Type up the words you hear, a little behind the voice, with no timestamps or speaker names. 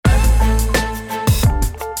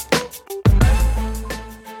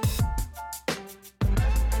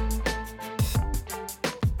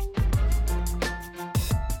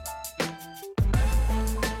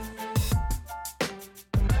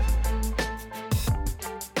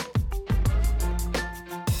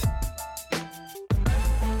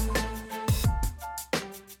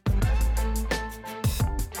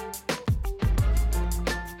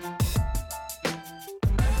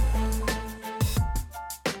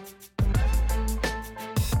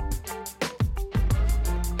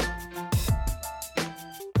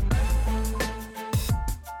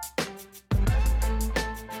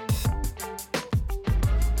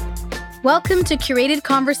Welcome to Curated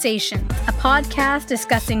Conversations, a podcast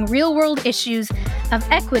discussing real-world issues of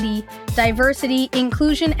equity, diversity,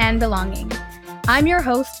 inclusion, and belonging. I'm your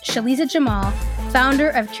host, Shaliza Jamal,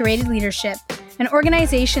 founder of Curated Leadership, an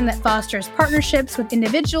organization that fosters partnerships with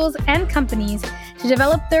individuals and companies to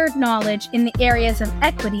develop their knowledge in the areas of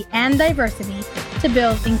equity and diversity to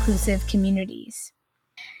build inclusive communities.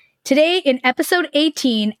 Today, in episode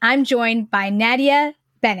 18, I'm joined by Nadia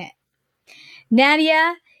Bennett.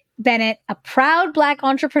 Nadia Bennett, a proud Black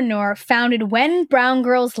entrepreneur, founded When Brown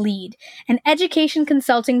Girls Lead, an education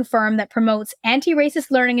consulting firm that promotes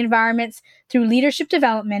anti-racist learning environments through leadership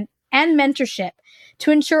development and mentorship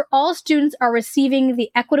to ensure all students are receiving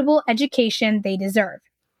the equitable education they deserve.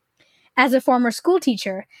 As a former school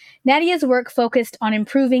teacher, Nadia's work focused on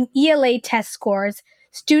improving ELA test scores,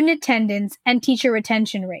 student attendance, and teacher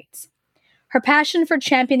retention rates. Her passion for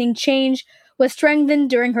championing change was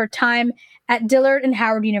strengthened during her time at Dillard and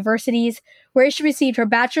Howard Universities, where she received her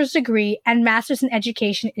bachelor's degree and master's in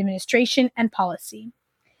education administration and policy.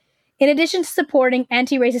 In addition to supporting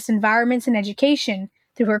anti-racist environments in education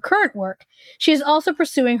through her current work, she is also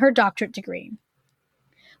pursuing her doctorate degree.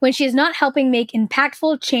 When she is not helping make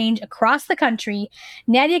impactful change across the country,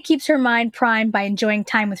 Nadia keeps her mind primed by enjoying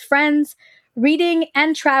time with friends, reading,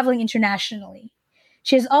 and traveling internationally.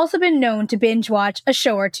 She has also been known to binge watch a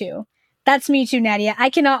show or two. That's me too, Nadia.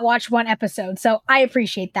 I cannot watch one episode, so I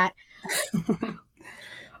appreciate that.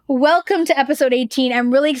 Welcome to episode 18.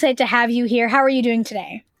 I'm really excited to have you here. How are you doing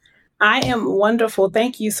today? I am wonderful.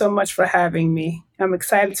 Thank you so much for having me. I'm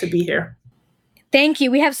excited to be here. Thank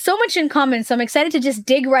you. We have so much in common, so I'm excited to just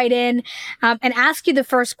dig right in and ask you the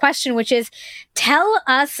first question, which is tell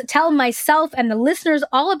myself and the listeners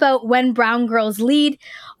all about When Brown Girls Lead.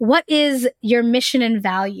 What is your mission and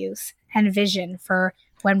values and vision for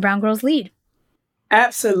When Brown Girls Lead?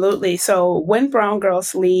 Absolutely. So When Brown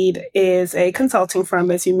Girls Lead is a consulting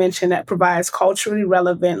firm, as you mentioned, that provides culturally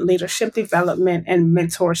relevant leadership development and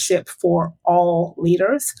mentorship for all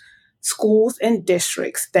leaders, schools, and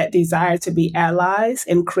districts that desire to be allies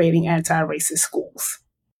in creating anti-racist schools.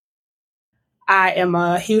 I am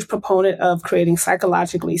a huge proponent of creating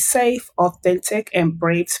psychologically safe, authentic, and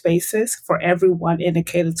brave spaces for everyone in the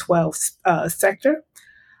K-12 sector.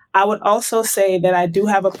 I would also say that I do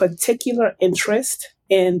have a particular interest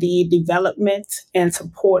in the development and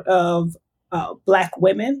support of Black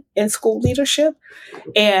women in school leadership.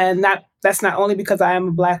 And that's not only because I am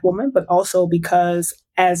a Black woman, but also because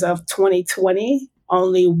as of 2020,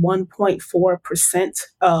 only 1.4%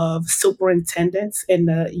 of superintendents in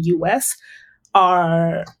the U.S.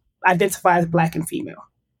 are identified as Black and female.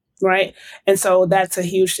 Right. And so that's a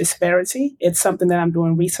huge disparity. It's something that I'm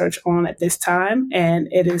doing research on at this time. And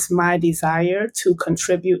it is my desire to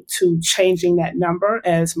contribute to changing that number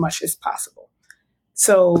as much as possible.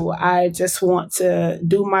 So I just want to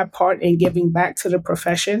do my part in giving back to the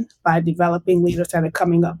profession by developing leaders that are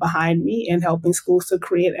coming up behind me and helping schools to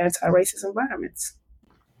create anti-racist environments.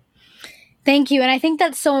 Thank you. And I think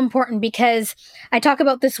that's so important because I talk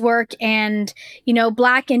about this work and,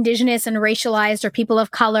 Black, Indigenous, and racialized or people of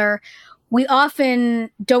color, we often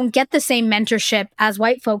don't get the same mentorship as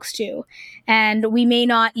white folks do. And we may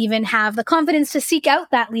not even have the confidence to seek out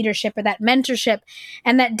that leadership or that mentorship.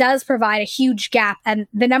 And that does provide a huge gap. And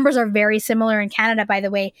the numbers are very similar in Canada, by the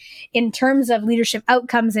way, in terms of leadership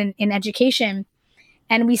outcomes in education.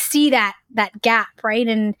 And we see that gap, right?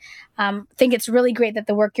 And think it's really great that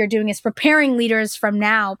the work you're doing is preparing leaders from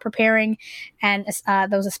now, and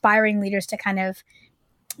those aspiring leaders to kind of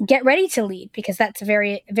get ready to lead, because that's a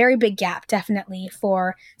very, very big gap, definitely,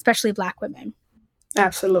 for especially Black women.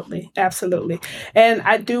 Absolutely. Absolutely. And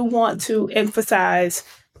I do want to emphasize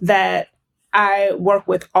that I work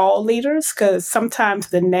with all leaders because sometimes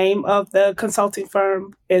the name of the consulting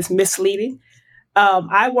firm is misleading.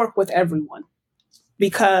 I work with everyone,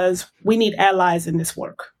 because we need allies in this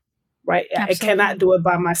work, right? Absolutely. I cannot do it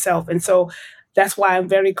by myself. And so that's why I'm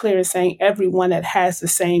very clear in saying everyone that has the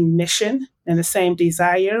same mission and the same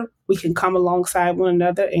desire, we can come alongside one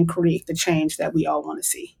another and create the change that we all want to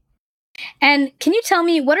see. And can you tell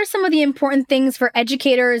me, what are some of the important things for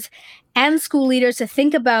educators and school leaders to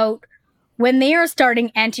think about when they are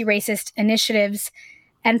starting anti-racist initiatives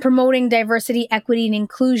and promoting diversity, equity, and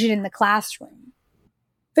inclusion in the classroom?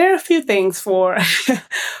 There are a few things for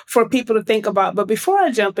people to think about. But before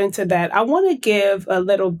I jump into that, I want to give a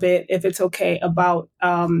little bit, if it's okay, about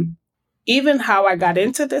even how I got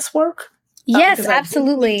into this work. Yes,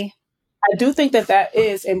 absolutely. I do think that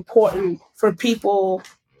is important for people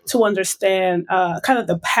to understand kind of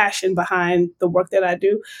the passion behind the work that I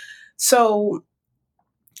do. So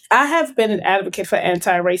I have been an advocate for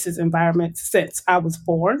anti-racist environments since I was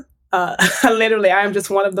born. Literally, I am just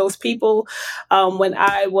one of those people. When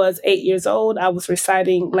I was 8 years old, I was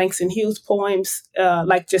reciting Langston Hughes poems,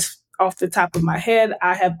 like just off the top of my head.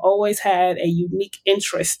 I have always had a unique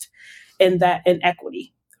interest in that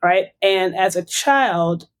inequity, right? And as a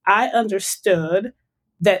child, I understood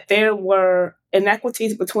that there were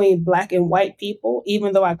inequities between Black and white people,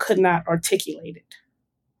 even though I could not articulate it.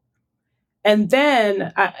 And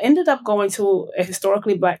then I ended up going to a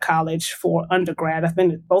historically Black college for undergrad. I've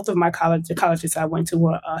been at both of my the colleges I went to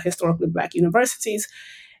were historically Black universities.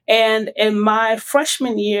 And in my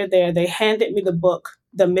freshman year there, they handed me the book,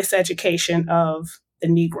 The Miseducation of the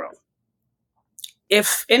Negro.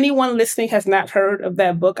 If anyone listening has not heard of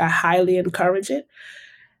that book, I highly encourage it.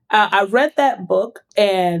 I read that book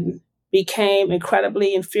and became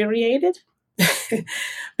incredibly infuriated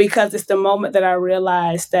because it's the moment that I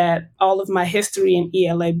realized that all of my history and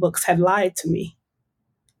ELA books had lied to me.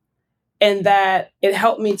 And that it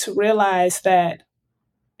helped me to realize that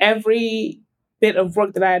every bit of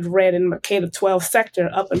work that I had read in the K-12 sector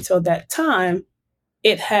up until that time,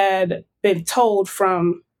 it had been told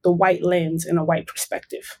from the white lens and a white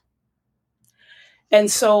perspective. And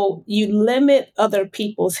so you limit other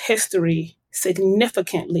people's history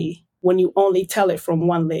significantly when you only tell it from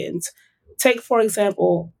one lens. Take, for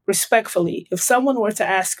example, respectfully, if someone were to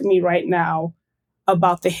ask me right now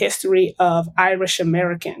about the history of Irish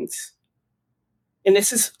Americans, and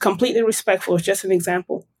this is completely respectful, it's just an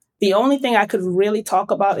example, the only thing I could really talk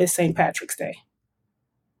about is St. Patrick's Day.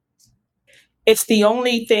 It's the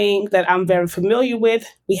only thing that I'm very familiar with.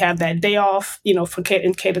 We have that day off, for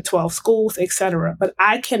in K-12 schools, et cetera. But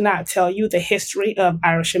I cannot tell you the history of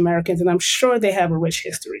Irish Americans, and I'm sure they have a rich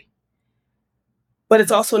history. But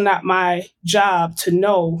it's also not my job to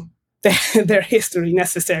know their history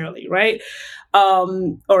necessarily, right?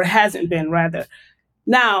 Or hasn't been, rather.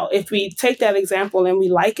 Now, if we take that example and we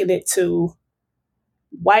liken it to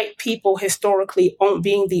white people historically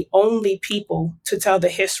being the only people to tell the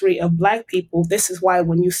history of Black people, this is why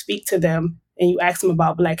when you speak to them and you ask them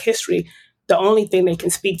about Black history, the only thing they can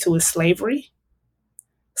speak to is slavery.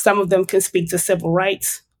 Some of them can speak to civil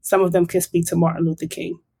rights. Some of them can speak to Martin Luther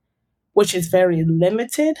King, which is very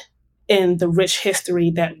limited in the rich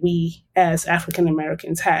history that we as African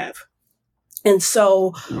Americans have. And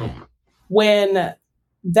so when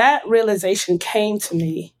that realization came to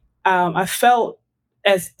me, I felt,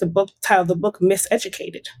 as the book titled the book,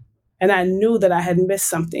 miseducated. And I knew that I had missed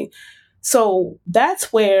something. So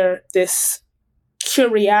that's where this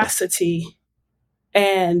curiosity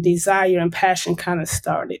and desire and passion kind of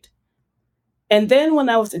started. And then when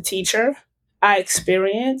I was a teacher, I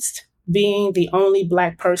experienced being the only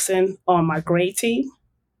Black person on my grade team.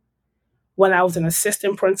 When I was an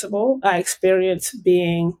assistant principal, I experienced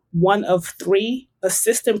being one of 3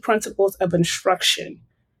 assistant principals of instruction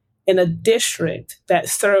in a district that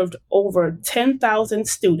served over 10,000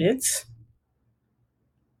 students.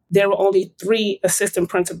 There were only 3 assistant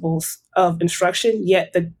principals of instruction,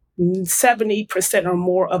 yet the 70% or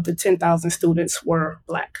more of the 10,000 students were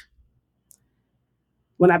Black.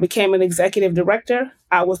 When I became an executive director,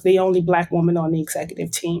 I was the only Black woman on the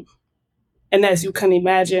executive team. And as you can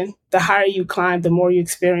imagine, the higher you climb, the more you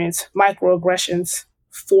experience microaggressions,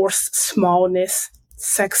 forced smallness,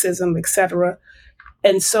 sexism, etc.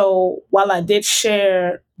 And so while I did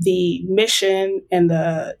share the mission and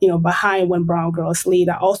the, behind When Brown Girls Lead,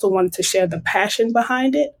 I also wanted to share the passion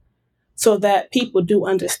behind it so that people do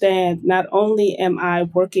understand not only am I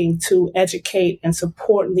working to educate and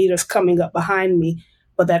support leaders coming up behind me,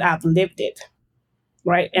 but that I've lived it,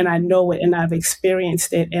 right? And I know it and I've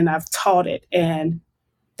experienced it and I've taught it. And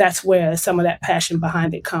that's where some of that passion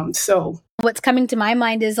behind it comes. So what's coming to my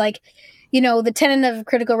mind is the tenet of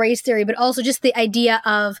critical race theory, but also just the idea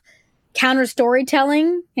of counter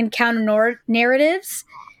storytelling and counter narratives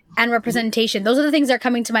and representation. Those are the things that are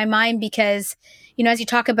coming to my mind because, as you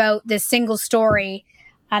talk about this single story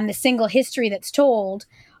and the single history that's told,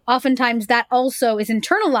 oftentimes that also is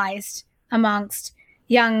internalized amongst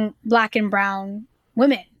young Black and brown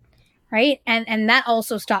women, right? And that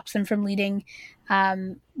also stops them from leading.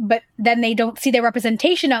 But then they don't see their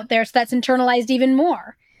representation out there, so that's internalized even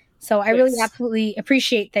more. So I really absolutely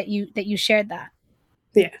appreciate that you shared that.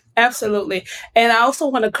 Yeah, absolutely. And I also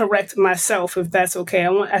want to correct myself, if that's okay.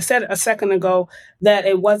 I said a second ago that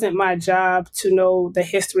it wasn't my job to know the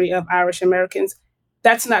history of Irish Americans.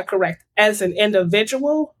 That's not correct. As an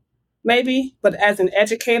individual, maybe, but as an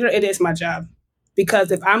educator, it is my job.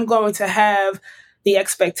 Because if I'm going to have the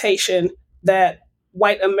expectation that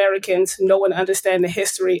white Americans know and understand the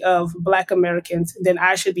history of Black Americans, then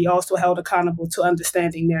I should be also held accountable to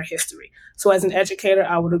understanding their history. So as an educator,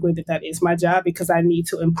 I would agree that that is my job because I need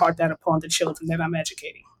to impart that upon the children that I'm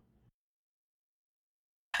educating.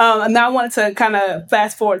 And now I wanted to kind of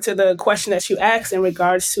fast forward to the question that you asked in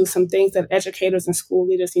regards to some things that educators and school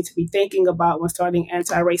leaders need to be thinking about when starting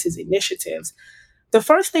anti-racist initiatives. The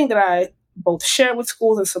first thing that I both share with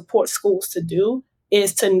schools and support schools to do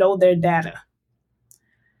is to know their data.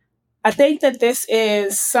 I think that this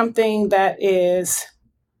is something that is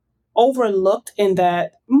overlooked in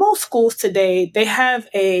that most schools today, they have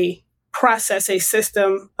a process, a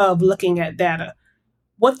system of looking at data.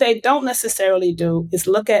 What they don't necessarily do is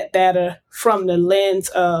look at data from the lens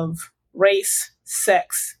of race,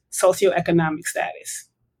 sex, socioeconomic status,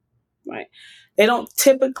 right? They don't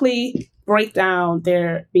typically break down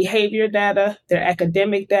their behavior data, their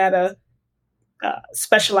academic data,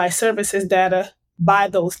 specialized services data by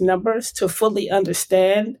those numbers to fully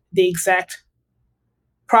understand the exact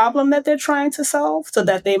problem that they're trying to solve so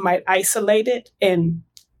that they might isolate it and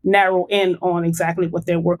narrow in on exactly what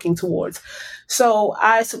they're working towards. So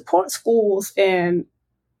I support schools in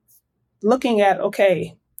looking at,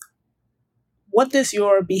 okay, what does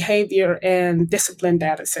your behavior and discipline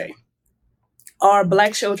data say? Are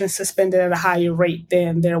Black children suspended at a higher rate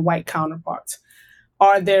than their white counterparts?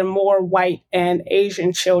 Are there more white and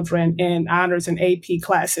Asian children in honors and AP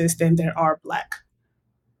classes than there are Black?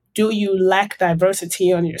 Do you lack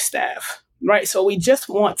diversity on your staff? Right. So we just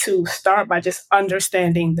want to start by just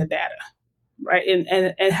understanding the data, right?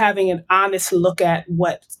 And having an honest look at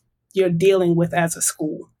what you're dealing with as a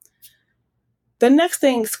school. The next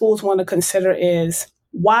thing schools want to consider is,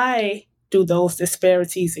 why do those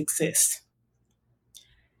disparities exist?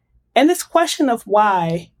 And this question of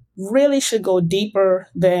why really should go deeper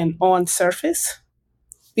than on surface,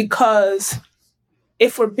 because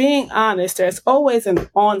if we're being honest, there's always an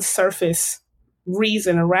on surface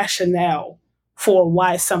reason, a rationale for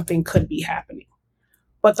why something could be happening.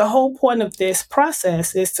 But the whole point of this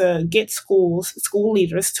process is to get school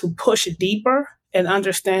leaders to push deeper and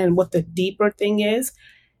understand what the deeper thing is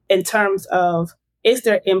in terms of, is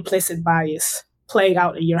there implicit bias playing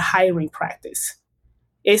out in your hiring practice?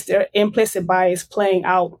 Is there implicit bias playing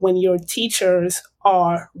out when your teachers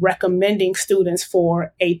are recommending students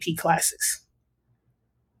for AP classes?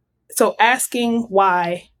 So asking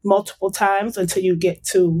why multiple times until you get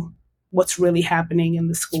to what's really happening in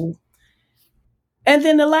the school. And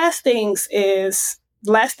then the last things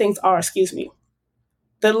are,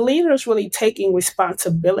 the leaders really taking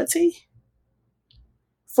responsibility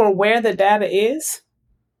for where the data is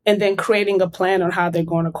and then creating a plan on how they're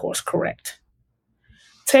going to course correct.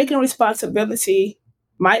 Taking responsibility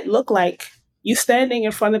might look like you standing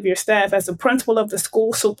in front of your staff as a principal of the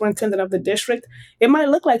school, superintendent of the district. It might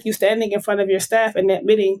look like you standing in front of your staff and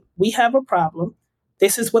admitting, we have a problem.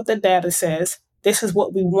 This is what the data says. This is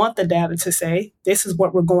what we want the data to say. This is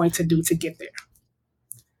what we're going to do to get there.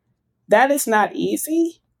 That is not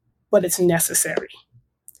easy, but it's necessary.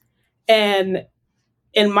 And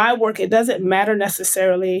in my work, it doesn't matter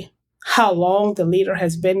necessarily how long the leader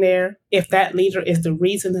has been there, if that leader is the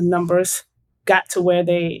reason the numbers got to where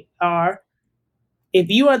they are. If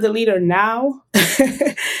you are the leader now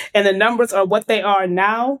and the numbers are what they are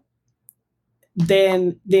now,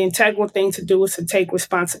 then the integral thing to do is to take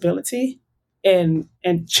responsibility and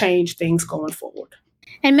change things going forward.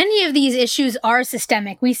 And many of these issues are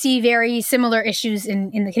systemic. We see very similar issues in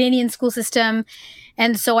the Canadian school system.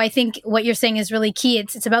 And so I think what you're saying is really key.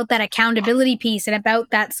 It's about that accountability piece and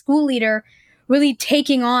about that school leader really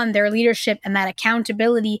taking on their leadership and that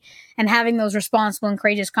accountability and having those responsible and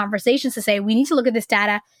courageous conversations to say, we need to look at this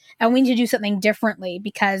data and we need to do something differently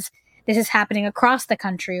because this is happening across the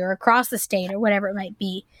country or across the state or whatever it might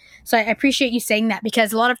be. So I appreciate you saying that,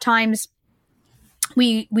 because a lot of times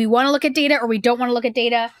we want to look at data or we don't want to look at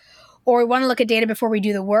data, or we want to look at data before we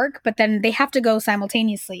do the work, but then they have to go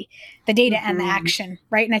simultaneously, the data and the action,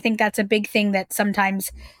 right? And I think that's a big thing that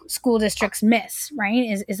sometimes school districts miss,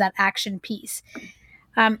 right, is that action piece.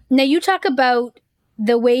 Now, you talk about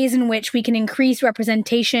the ways in which we can increase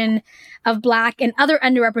representation of Black and other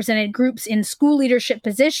underrepresented groups in school leadership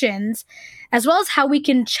positions, as well as how we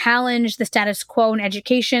can challenge the status quo in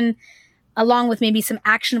education, along with maybe some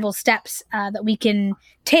actionable steps that we can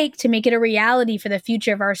take to make it a reality for the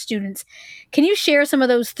future of our students. Can you share some of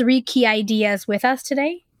those 3 key ideas with us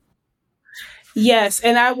today? Yes,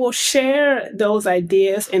 and I will share those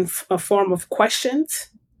ideas in a form of questions,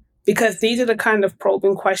 because these are the kind of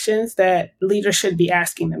probing questions that leaders should be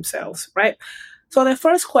asking themselves, right? So the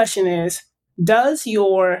first question is, does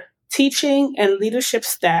your teaching and leadership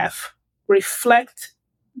staff reflect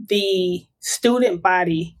the student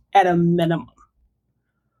body at a minimum.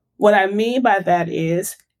 What I mean by that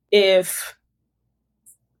is if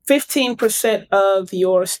 15% of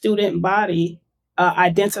your student body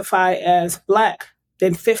identify as Black,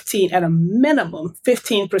 then at a minimum,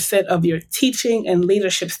 15% of your teaching and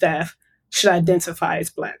leadership staff should identify as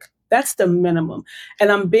Black. That's the minimum.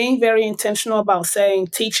 And I'm being very intentional about saying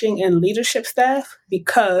teaching and leadership staff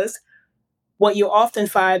because what you often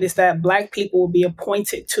find is that Black people will be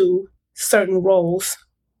appointed to certain roles,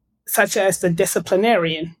 such as the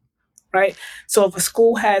disciplinarian, right? So if a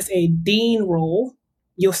school has a dean role,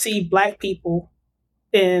 you'll see Black people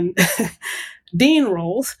in dean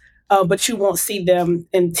roles, but you won't see them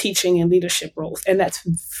in teaching and leadership roles. And that's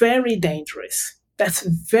very dangerous. That's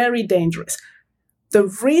very dangerous. The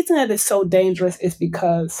reason that it's so dangerous is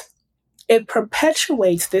because it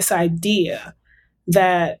perpetuates this idea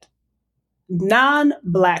that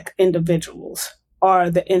non-Black individuals are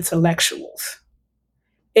the intellectuals.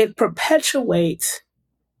 It perpetuates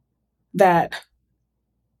that,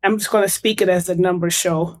 I'm just going to speak it as the numbers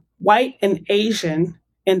show, white and Asian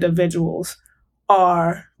individuals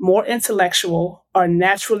are more intellectual, are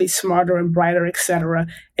naturally smarter and brighter, etc.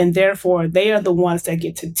 And therefore, they are the ones that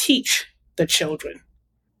get to teach the children.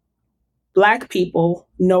 Black people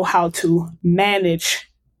know how to manage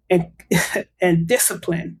and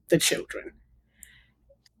discipline the children.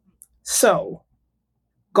 So,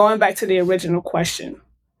 going back to the original question,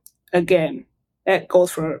 again, that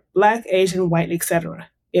goes for Black, Asian, white, etc.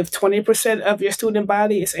 If 20% of your student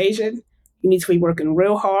body is Asian, you need to be working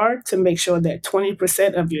real hard to make sure that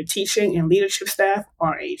 20% of your teaching and leadership staff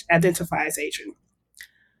are identify as Asian.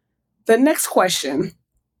 The next question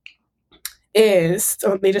is,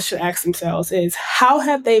 or leaders should ask themselves, is how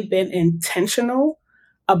have they been intentional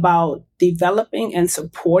about developing and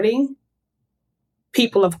supporting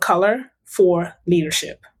people of color for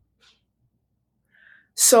leadership?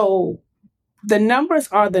 So the numbers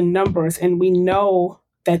are the numbers, and we know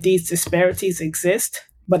that these disparities exist,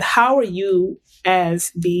 but how are you,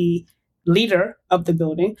 as the leader of the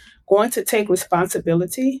building, going to take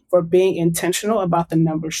responsibility for being intentional about the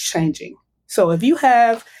numbers changing? So if you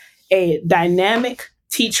have a dynamic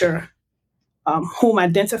teacher whom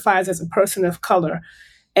identifies as a person of color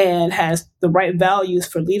and has the right values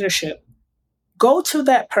for leadership, go to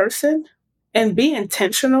that person and be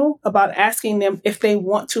intentional about asking them if they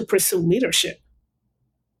want to pursue leadership.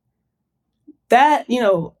 That,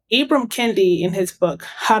 Ibram Kendi in his book,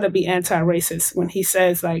 How to Be Anti-Racist, when he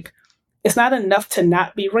says, it's not enough to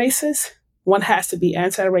not be racist. One has to be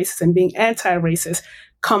anti-racist, and being anti-racist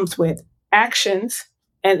comes with actions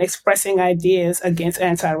and expressing ideas against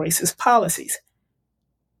anti-racist policies.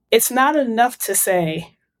 It's not enough to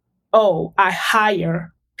say, oh, I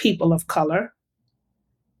hire people of color,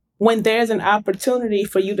 when there's an opportunity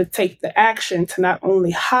for you to take the action to not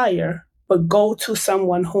only hire, but go to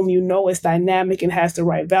someone whom you know is dynamic and has the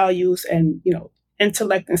right values and,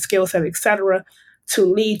 intellect and skill set, et cetera, to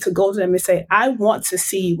lead, to go to them and say, I want to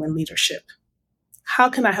see you in leadership. How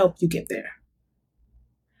can I help you get there?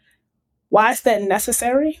 Why is that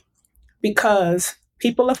necessary? Because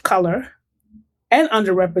people of color and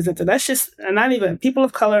underrepresented, that's just not even people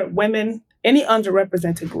of color, women, any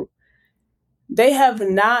underrepresented group, they have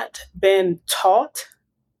not been taught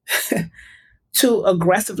to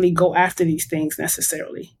aggressively go after these things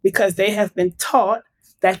necessarily, because they have been taught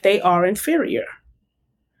that they are inferior.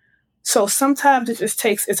 So sometimes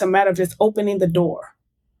it's a matter of just opening the door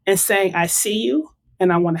and saying, I see you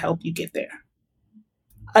and I want to help you get there.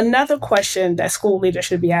 Another question that school leaders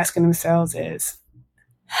should be asking themselves is,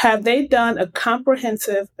 have they done a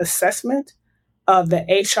comprehensive assessment of the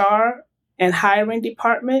HR and hiring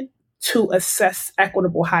department to assess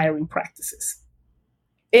equitable hiring practices?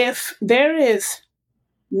 If there is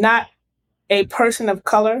not a person of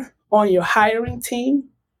color on your hiring team,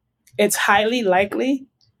 it's highly likely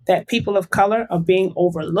that people of color are being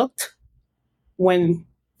overlooked when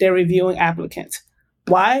they're reviewing applicants.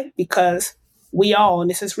 Why? Because we all, and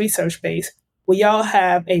this is research-based, we all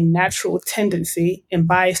have a natural tendency and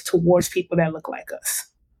bias towards people that look like us.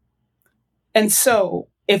 And so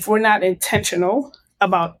if we're not intentional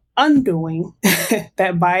about undoing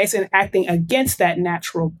that bias and acting against that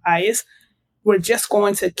natural bias, we're just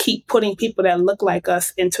going to keep putting people that look like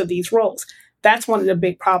us into these roles. That's one of the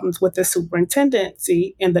big problems with the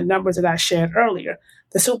superintendency and the numbers that I shared earlier.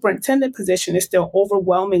 The superintendent position is still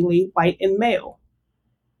overwhelmingly white and male.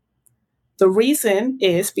 The reason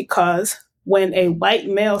is because when a white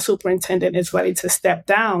male superintendent is ready to step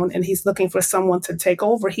down and he's looking for someone to take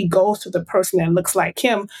over, he goes to the person that looks like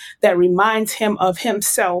him, that reminds him of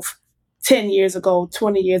himself 10 years ago,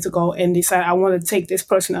 20 years ago, and decide I want to take this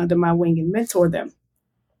person under my wing and mentor them.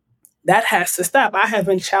 That has to stop. I have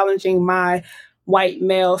been challenging my white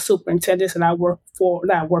male superintendents that I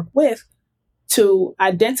work with to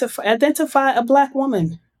identify a Black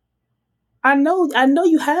woman. I know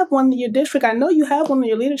you have one in your district. I know you have one in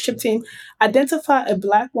your leadership team. Identify a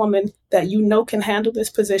Black woman that you know can handle this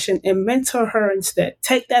position and mentor her instead.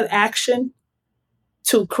 Take that action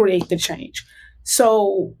to create the change.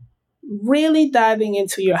 So really diving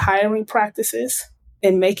into your hiring practices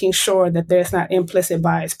and making sure that there's not implicit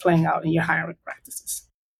bias playing out in your hiring practices.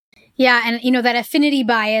 Yeah, and that affinity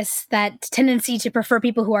bias, that tendency to prefer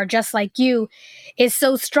people who are just like you, is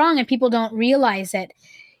so strong and people don't realize it.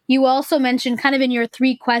 You also mentioned kind of in your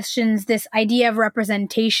 3 questions this idea of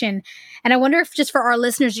representation. And I wonder if just for our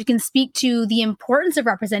listeners, you can speak to the importance of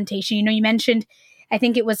representation. You mentioned, I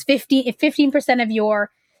think it was if 15% of your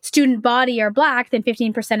student body are Black, then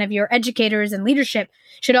 15% of your educators and leadership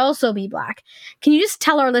should also be Black. Can you just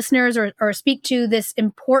tell our listeners or speak to this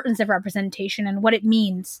importance of representation and what it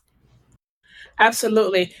means?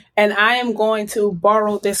 Absolutely. And I am going to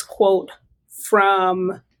borrow this quote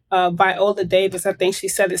from Viola Davis. I think she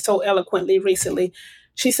said it so eloquently recently.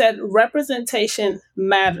 She said, representation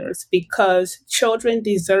matters because children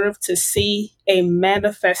deserve to see a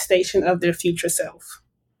manifestation of their future self.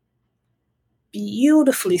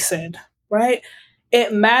 Beautifully said, right?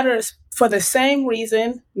 It matters for the same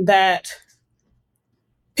reason that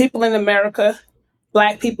people in America,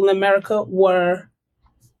 Black people in America, were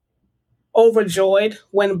overjoyed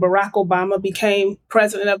when Barack Obama became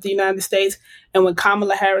president of the United States and when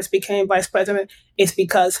Kamala Harris became vice president. It's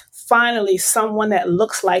because finally someone that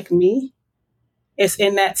looks like me is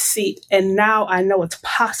in that seat. And now I know it's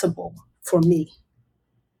possible for me,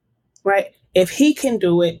 right? If he can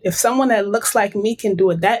do it, if someone that looks like me can do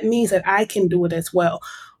it, that means that I can do it as well.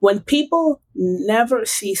 When people never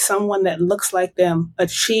see someone that looks like them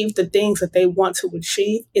achieve the things that they want to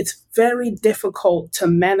achieve, it's very difficult to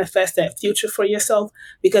manifest that future for yourself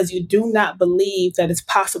because you do not believe that it's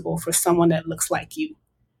possible for someone that looks like you.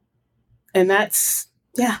 And that's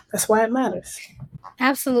why it matters.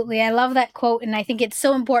 Absolutely. I love that quote. And I think it's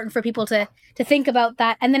so important for people to think about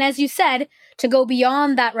that. And then, as you said, to go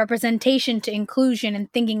beyond that representation to inclusion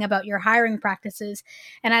and thinking about your hiring practices.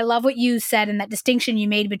 And I love what you said and that distinction you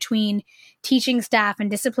made between teaching staff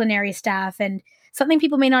and disciplinary staff, and something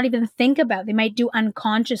people may not even think about. They might do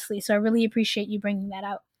unconsciously. So I really appreciate you bringing that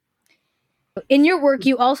out. In your work,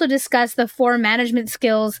 you also discuss the 4 management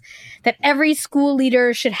skills that every school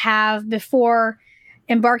leader should have before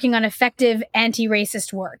embarking on effective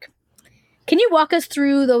anti-racist work. Can you walk us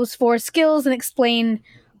through those 4 skills and explain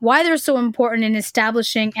why they're so important in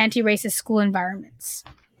establishing anti-racist school environments?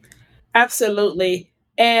 Absolutely.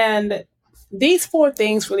 And these 4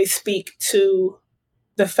 things really speak to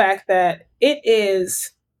the fact that it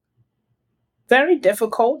is very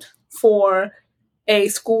difficult for a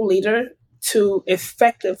school leader to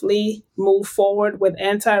effectively move forward with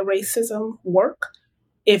anti-racism work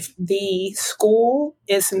if the school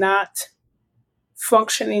is not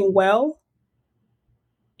functioning well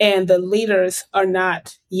and the leaders are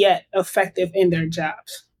not yet effective in their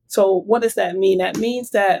jobs. So what does that mean? That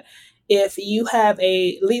means that if you have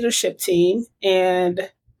a leadership team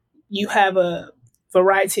and you have a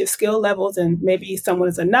variety of skill levels, and maybe someone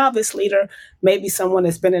is a novice leader, maybe someone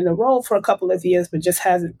has been in the role for a couple of years but just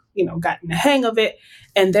hasn't, gotten the hang of it,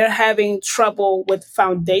 and they're having trouble with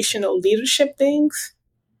foundational leadership things,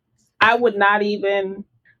 I would not even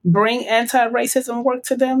bring anti-racism work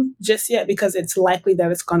to them just yet because it's likely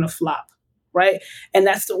that it's going to flop, right? And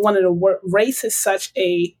that's one of the race is such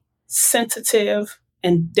a sensitive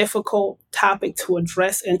and difficult topic to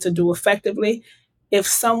address and to do effectively. If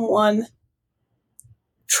someone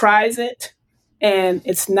tries it and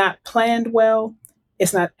it's not planned well,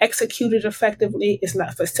 it's not executed effectively, it's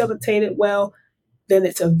not facilitated well, then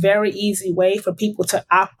it's a very easy way for people to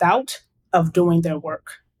opt out of doing their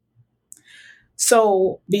work.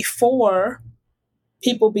 So before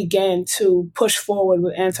people begin to push forward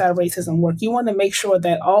with anti-racism work, you want to make sure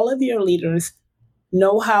that all of your leaders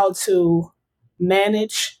know how to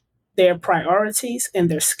manage their priorities and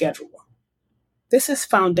their schedule. This is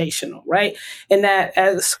foundational, right? And that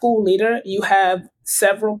as a school leader, you have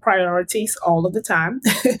several priorities all of the time,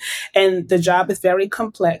 and the job is very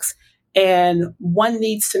complex. And one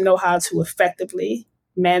needs to know how to effectively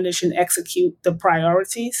manage and execute the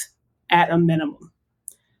priorities at a minimum.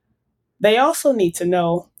 They also need to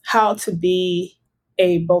know how to be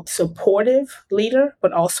a both supportive leader,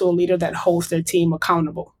 but also a leader that holds their team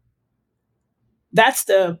accountable. That's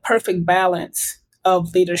the perfect balance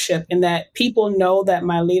of leadership, in that people know that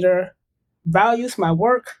my leader values my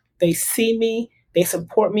work, they see me, they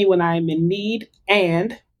support me when I am in need,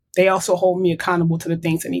 and they also hold me accountable to the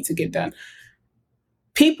things that need to get done.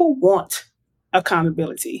 People want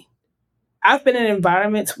accountability. I've been in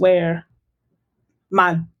environments where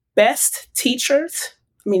my best teachers,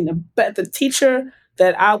 the teacher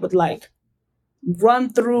that I would like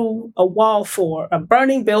run through a wall for, a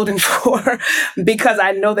burning building for, because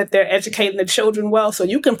I know that they're educating the children well. So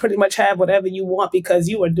you can pretty much have whatever you want because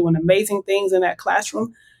you are doing amazing things in that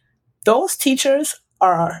classroom. Those teachers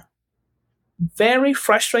are very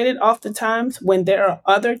frustrated oftentimes when there are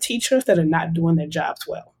other teachers that are not doing their jobs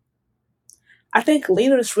well. I think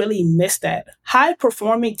leaders really miss that. High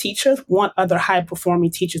performing teachers want other high performing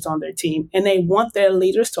teachers on their team, and they want their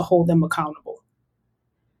leaders to hold them accountable.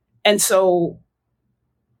 And so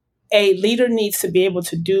a leader needs to be able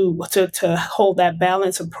to hold that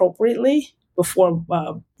balance appropriately before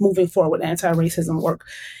moving forward with anti-racism work.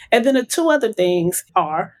 And then the two other things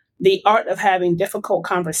are the art of having difficult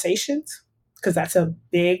conversations, because that's a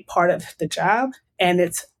big part of the job, and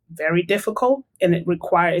it's very difficult, and it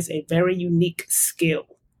requires a very unique skill.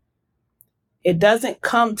 It doesn't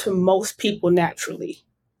come to most people naturally.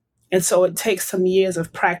 And so it takes some years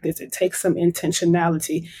of practice. It takes some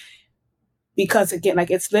intentionality because, again,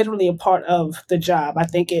 like it's literally a part of the job. I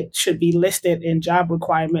think it should be listed in job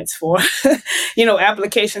requirements for,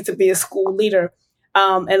 applications to be a school leader.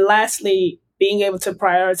 And lastly, being able to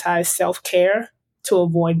prioritize self-care to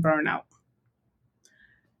avoid burnout.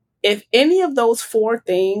 If any of those four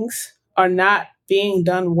things are not being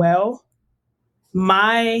done well,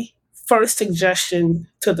 my first suggestion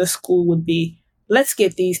to the school would be, let's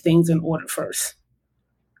get these things in order first.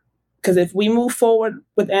 Because if we move forward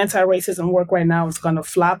with anti-racism work right now, it's going to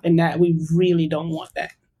flop, and that we really don't want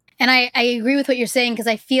that. And I agree with what you're saying, because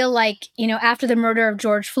I feel like, after the murder of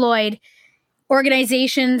George Floyd,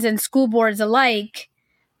 organizations and school boards alike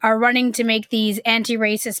are running to make these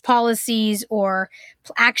anti-racist policies or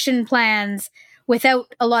action plans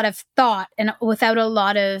without a lot of thought and without a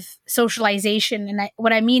lot of socialization. And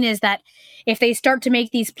what I mean is that if they start to make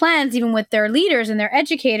these plans, even with their leaders and their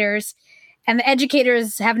educators, and the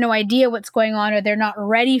educators have no idea what's going on or they're not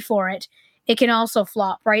ready for it, it can also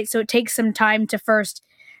flop, right? So it takes some time to first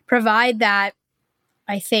provide that,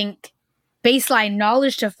 I think, baseline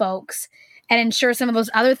knowledge to folks and ensure some of those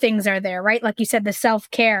other things are there, right? Like you said, the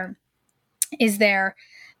self-care is there,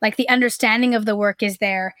 like the understanding of the work is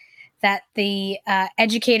there, that the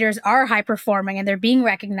educators are high performing and they're being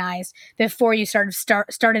recognized before you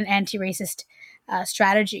start an anti-racist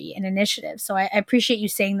strategy and initiative. So I appreciate you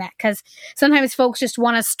saying that, because sometimes folks just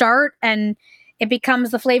want to start and it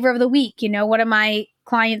becomes the flavor of the week. One of my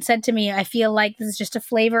clients said to me, I feel like this is just a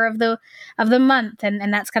flavor of the month.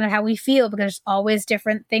 And that's kind of how we feel, because there's always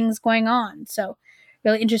different things going on. So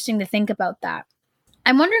really interesting to think about that.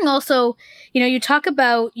 I'm wondering also, you talk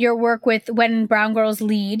about your work with When Brown Girls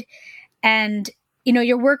Lead, and,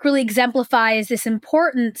 your work really exemplifies this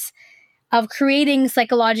importance of creating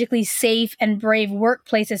psychologically safe and brave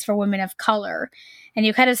workplaces for women of color. And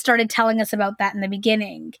you kind of started telling us about that in the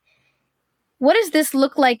beginning. What does this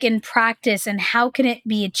look like in practice, and how can it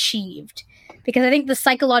be achieved? Because I think the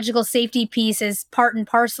psychological safety piece is part and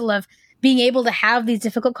parcel of being able to have these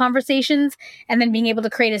difficult conversations and then being able to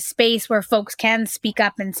create a space where folks can speak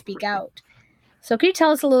up and speak out. So can you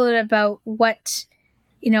tell us a little bit about what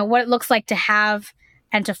it looks like to have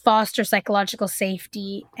and to foster psychological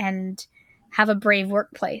safety and have a brave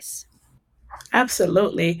workplace?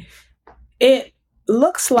 Absolutely. It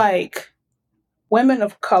looks like women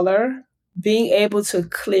of color being able to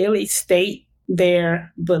clearly state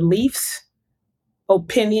their beliefs,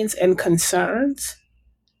 opinions, and concerns,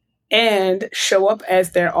 and show up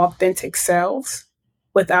as their authentic selves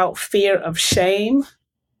without fear of shame,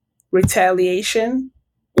 retaliation,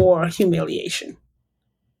 or humiliation.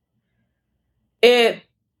 It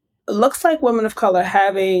looks like women of color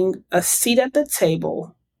having a seat at the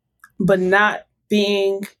table, but not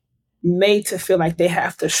being made to feel like they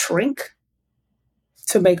have to shrink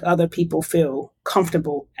to make other people feel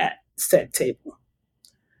comfortable at said table.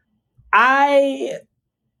 I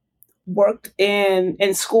worked in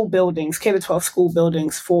school buildings, K-12 school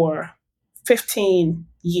buildings, for 15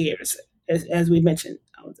 years, as we mentioned.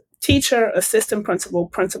 I was a teacher, assistant principal,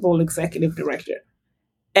 principal, executive director.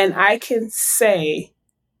 And I can say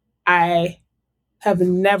I have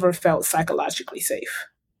never felt psychologically safe,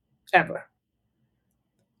 ever.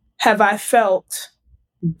 Have I felt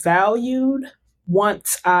valued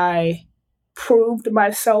once I proved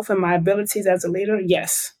myself and my abilities as a leader?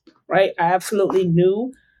 Yes, right? I absolutely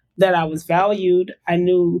knew that I was valued. I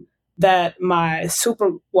knew that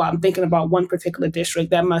I'm thinking about one particular district,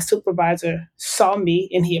 that my supervisor saw me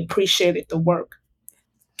and he appreciated the work.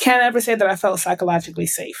 Can't ever say that I felt psychologically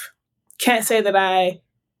safe. Can't say that I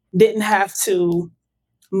didn't have to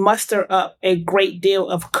muster up a great deal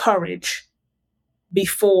of courage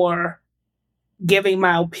before giving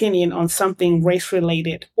my opinion on something race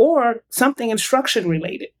related or something instruction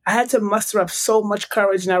related. I had to muster up so much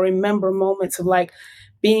courage. And I remember moments of like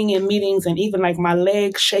being in meetings and even like my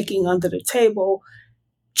legs shaking under the table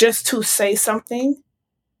just to say something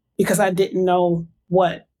because I didn't know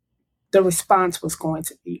what the response was going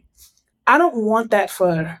to be. I don't want that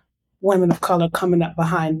for women of color coming up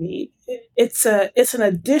behind me. It's an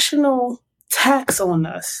additional tax on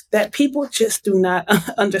us that people just do not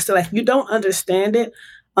understand. Like, you don't understand it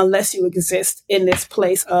unless you exist in this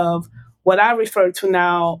place of what I refer to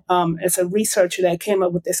now as a researcher that came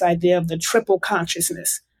up with this idea of the triple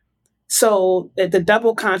consciousness. So the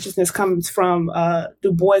double consciousness comes from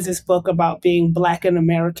Du Bois's book about being Black and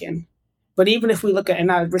American. But even if we look at,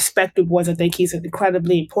 and I respect Du Bois, I think he's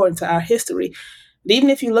incredibly important to our history. But even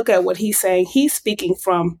if you look at what he's saying, he's speaking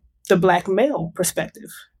from the Black male perspective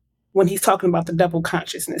when he's talking about the double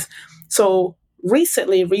consciousness. So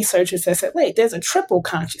recently, researchers have said, wait, there's a triple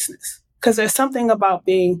consciousness because there's something about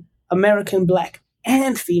being American, Black,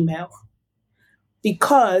 and female.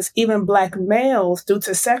 Because even Black males, due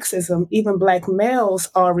to sexism, even Black males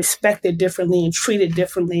are respected differently and treated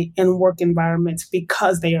differently in work environments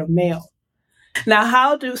because they are male. Now,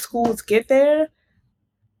 how do schools get there?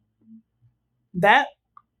 That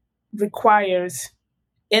requires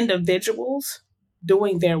individuals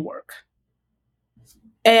doing their work.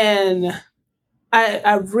 And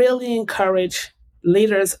I really encourage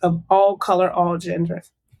leaders of all color, all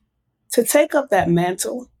genders to take up that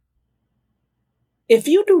mantle. If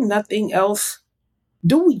you do nothing else,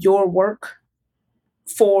 do your work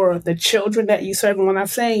for the children that you serve. And when I'm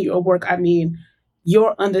saying your work, I mean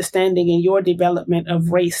your understanding and your development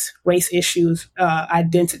of race issues,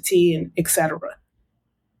 identity, and etc.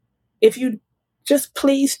 If you just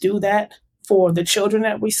please do that for the children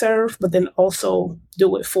that we serve, but then also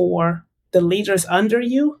do it for the leaders under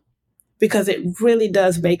you, because it really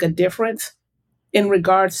does make a difference in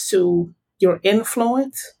regards to your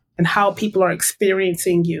influence and how people are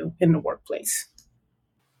experiencing you in the workplace.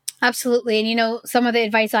 Absolutely. And, some of the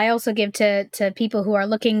advice I also give to people who are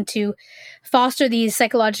looking to foster these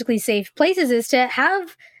psychologically safe places is to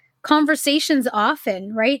have conversations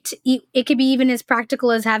often, right? It could be even as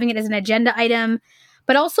practical as having it as an agenda item,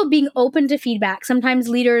 but also being open to feedback. Sometimes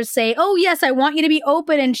leaders say, oh, yes, I want you to be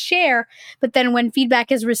open and share. But then when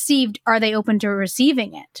feedback is received, are they open to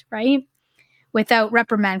receiving it, right? Without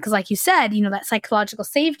reprimand, because like you said, that psychological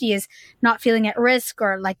safety is not feeling at risk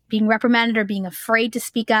or like being reprimanded or being afraid to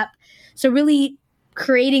speak up. So really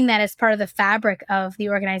creating that as part of the fabric of the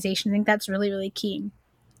organization, I think that's really, really key.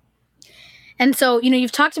 And so,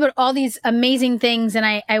 you've talked about all these amazing things, and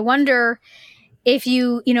I wonder if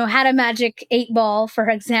you had a magic 8-ball, for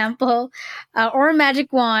example, or a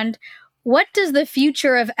magic wand, what does the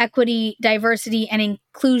future of equity, diversity, and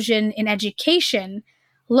inclusion in education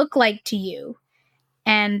look like to you?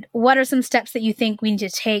 And what are some steps that you think we need to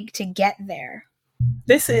take to get there?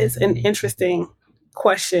 This is an interesting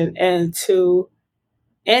question. And to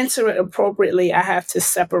answer it appropriately, I have to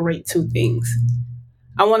separate two things.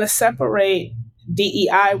 I want to separate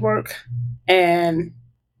DEI work and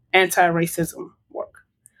anti-racism work.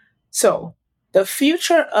 So the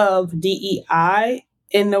future of DEI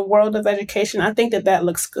in the world of education, I think that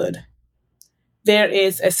looks good. There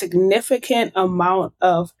is a significant amount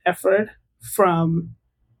of effort from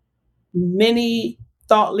many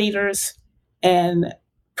thought leaders and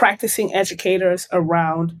practicing educators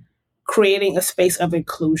around creating a space of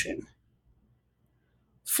inclusion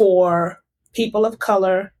for people of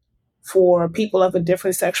color, for people of a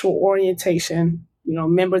different sexual orientation,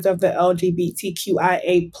 members of the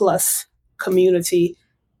LGBTQIA plus community.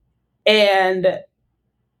 And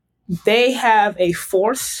they have a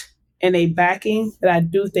force and a backing that I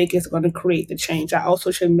do think is going to create the change. I also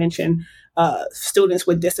should mention students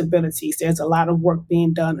with disabilities. There's a lot of work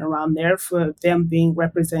being done around there for them being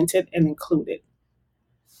represented and included.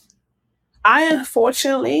 I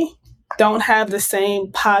unfortunately don't have the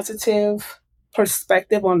same positive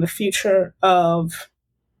perspective on the future of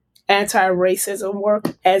anti-racism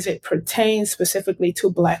work as it pertains specifically to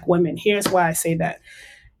Black women. Here's why I say that.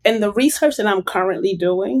 In the research that I'm currently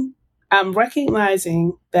doing, I'm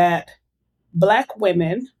recognizing that Black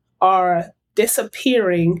women are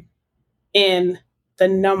disappearing in the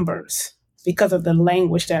numbers because of the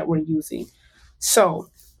language that we're using. So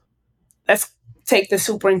let's take the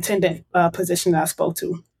superintendent position that I spoke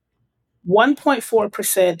to.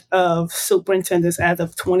 1.4% of superintendents as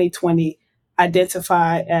of 2020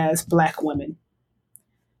 identify as Black women.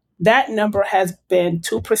 That number has been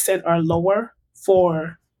 2% or lower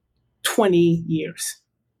for 20 years.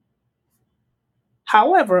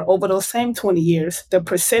 However, over those same 20 years, the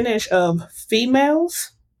percentage of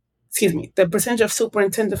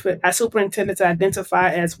superintendents identify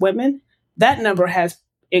as women, that number has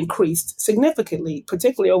increased significantly,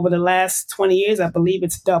 particularly over the last 20 years. I believe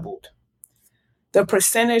it's doubled. The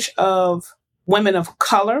percentage of women of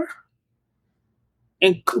color,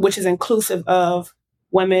 which is inclusive of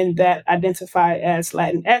women that identify as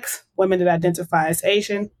Latinx, women that identify as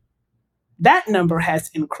Asian, that number has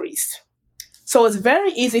increased. So it's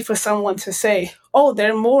very easy for someone to say, oh,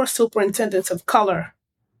 there are more superintendents of color,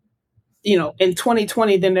 in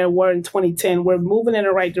 2020 than there were in 2010. We're moving in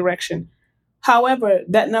the right direction. However,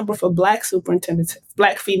 that number for Black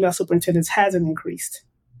female superintendents hasn't increased.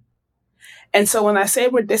 And so when I say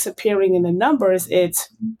we're disappearing in the numbers,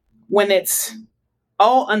 it's when it's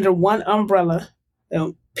all under one umbrella,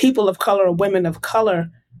 people of color or women of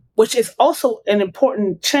color, which is also an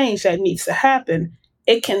important change that needs to happen.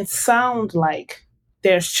 It can sound like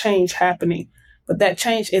there's change happening, but that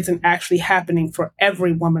change isn't actually happening for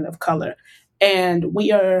every woman of color. And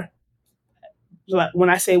we are, when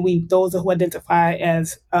I say we, those who identify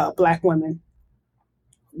as Black women,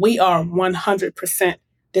 we are 100%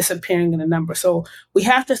 disappearing in the number. So we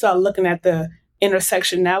have to start looking at the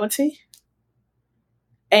intersectionality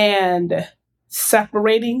and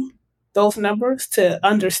separating those numbers to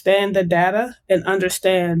understand the data and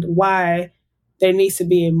understand why there needs to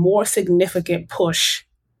be a more significant push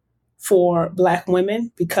for Black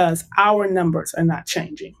women, because our numbers are not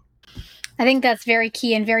changing. I think that's very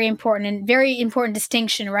key and very important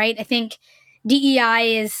distinction, right? I think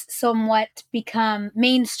DEI is somewhat become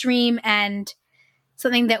mainstream and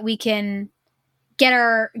something that we can get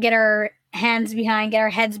our hands behind, get our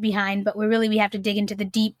heads behind, but we have to dig into the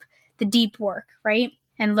deep work, right?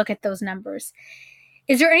 And look at those numbers.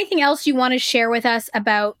 Is there anything else you want to share with us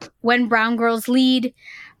about When Brown Girls Lead,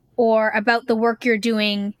 or about the work you're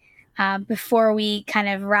doing before we kind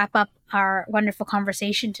of wrap up our wonderful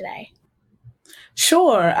conversation today?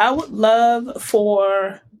 Sure. I would love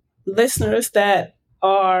for listeners that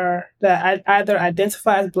either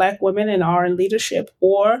identify as Black women and are in leadership,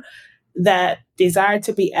 or that desire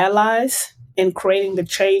to be allies in creating the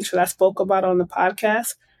change that I spoke about on the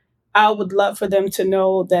podcast. I would love for them to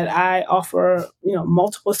know that I offer,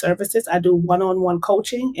 multiple services. I do one-on-one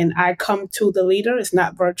coaching, and I come to the leader. It's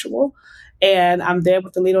not virtual. And I'm there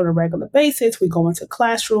with the leader on a regular basis. We go into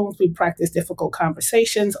classrooms. We practice difficult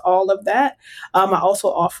conversations, all of that. I also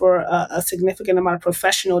offer a significant amount of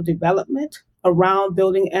professional development around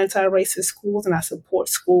building anti-racist schools, and I support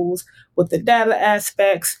schools with the data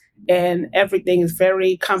aspects, and everything is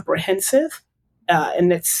very comprehensive.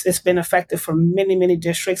 And it's been effective for many, many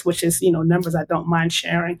districts, which is, numbers I don't mind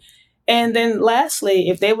sharing. And then lastly,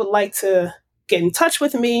 if they would like to get in touch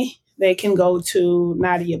with me, they can go to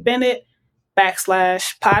Nadia Bennett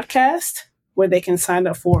 /podcast, where they can sign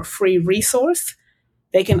up for a free resource.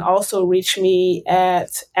 They can also reach me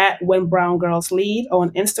at When Brown Girls Lead on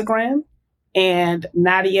Instagram, and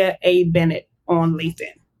Nadia A. Bennett on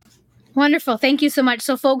LinkedIn. Wonderful. Thank you so much.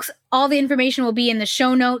 So folks, all the information will be in the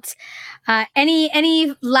show notes.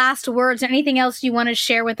 Any last words or anything else you want to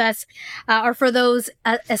share with us, or for those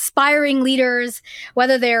aspiring leaders,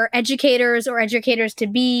 whether they're educators or educators to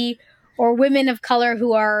be, or women of color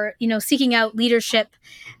who are, seeking out leadership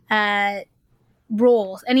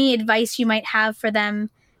roles? Any advice you might have for them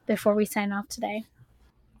before we sign off today?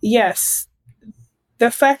 Yes.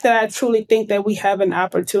 The fact that I truly think that we have an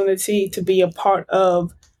opportunity to be a part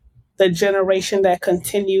of the generation that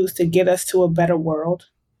continues to get us to a better world.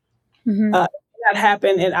 Mm-hmm. It may not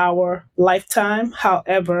happen in our lifetime.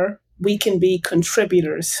 However, we can be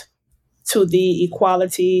contributors to the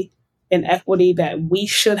equality and equity that we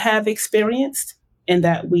should have experienced and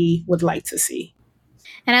that we would like to see.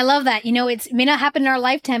 And I love that. It may not happen in our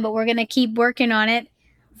lifetime, but we're going to keep working on it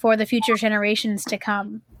for the future generations to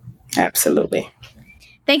come. Absolutely.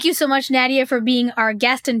 Thank you so much, Nadia, for being our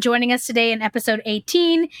guest and joining us today in episode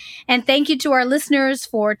 18. And thank you to our listeners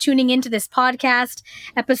for tuning into this podcast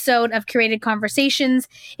episode of Curated Conversations.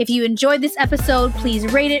 If you enjoyed this episode, please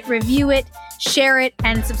rate it, review it, share it,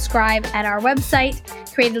 and subscribe at our website,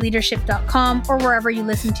 creativeleadership.com, or wherever you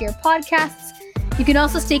listen to your podcasts. You can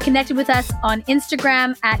also stay connected with us on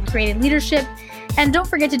Instagram at Creative Leadership. And don't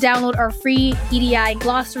forget to download our free EDI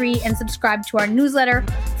glossary and subscribe to our newsletter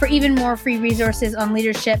for even more free resources on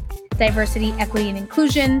leadership, diversity, equity, and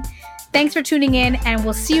inclusion. Thanks for tuning in, and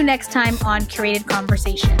we'll see you next time on Curated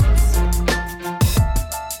Conversations.